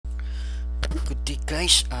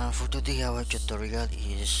Guys, for today our tutorial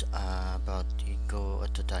is about the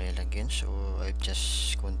GoAutodial again. So I've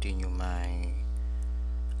just continue my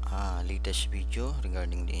latest video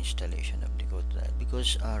regarding the installation of the GoAutodial,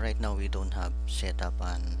 because right now we don't have set up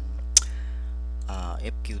an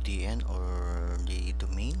FQDN or the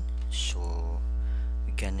domain, so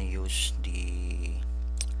we're gonna use the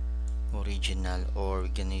original, or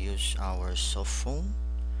we're gonna use our Softphone.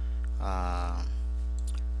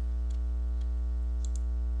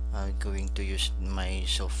 I'm going to use my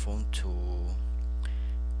Softphone to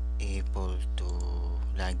able to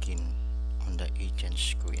log in on the agent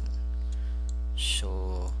screen.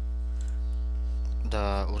 So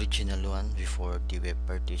the original one before the web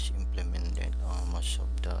part is implemented on most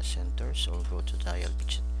of the centers, so GoAutodial,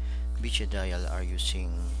 VoIP are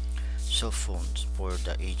using Softphones for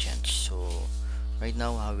the agents. So right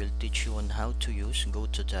now I will teach you on how to use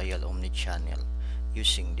GoAutodial omnichannel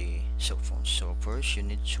using the Softphone. So first you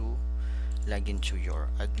need to log into your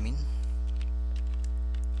admin.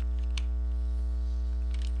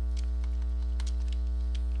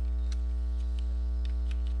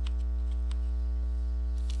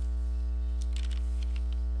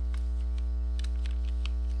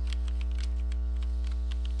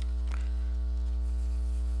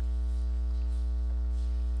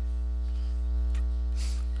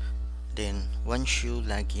 Then once you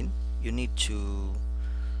log in, you need to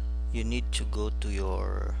go to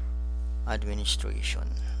your administration,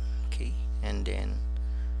 okay, and then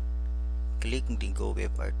click the Go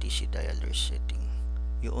Web RTC dialer setting.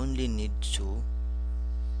 You only need to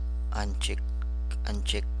uncheck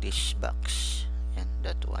this box and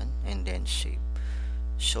that one, and then save.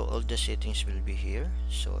 So all the settings will be here,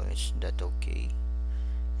 so is that okay?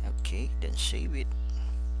 Then save it,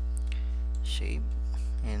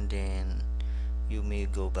 and then you may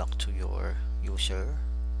go back to your user,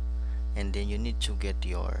 and then you need to get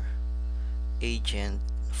your agent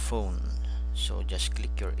phone. So just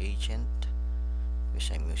click your agent,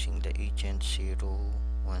 because I'm using the agent 012,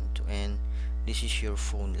 and this is your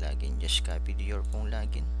phone login. Just copy your phone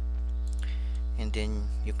login, and then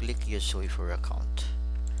you click use VoIP account,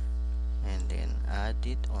 and then add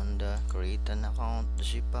it on the create an account,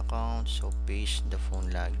 zip account. So paste the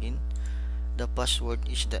phone login. The password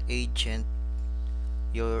is the agent,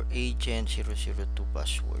 your agent 002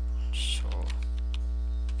 password. So,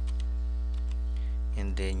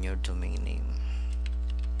 and then your domain name.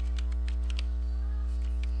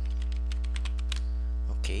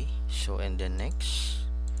 Okay, so and then next.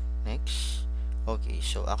 Okay,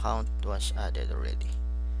 so account was added already,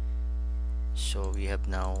 so we have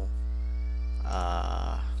now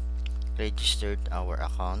registered our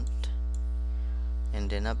account. And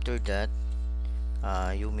then after that,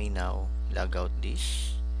 you may now log out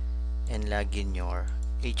this and log in your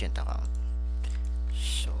agent account.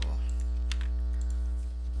 So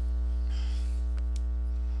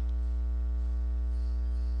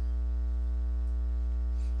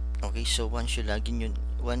okay, so once you log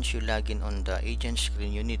in on the agent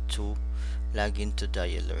screen, you need to log into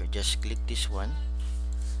dialer. Just click this one,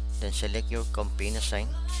 then select your campaign assign,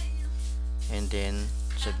 and then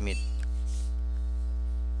submit,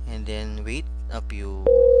 and then wait a few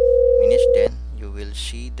minutes. Then you will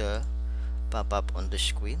see the pop-up on the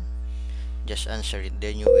screen. Just answer it,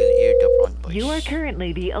 then you will hear the prompt voice. You are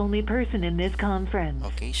currently the only person in this conference.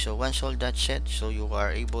 Okay, so once all that's set, so you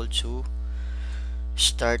are able to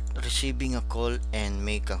start receiving a call and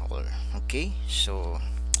make a call. Okay, so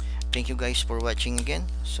thank you guys for watching again.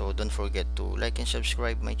 So don't forget to like and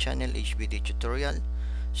subscribe my channel HBD Tutorial,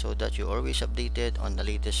 so that you're always updated on the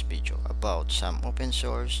latest video about some open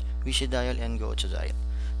source, VoIP and GoAutodial.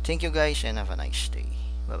 Thank you guys, and have a nice day.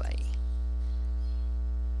 Bye bye.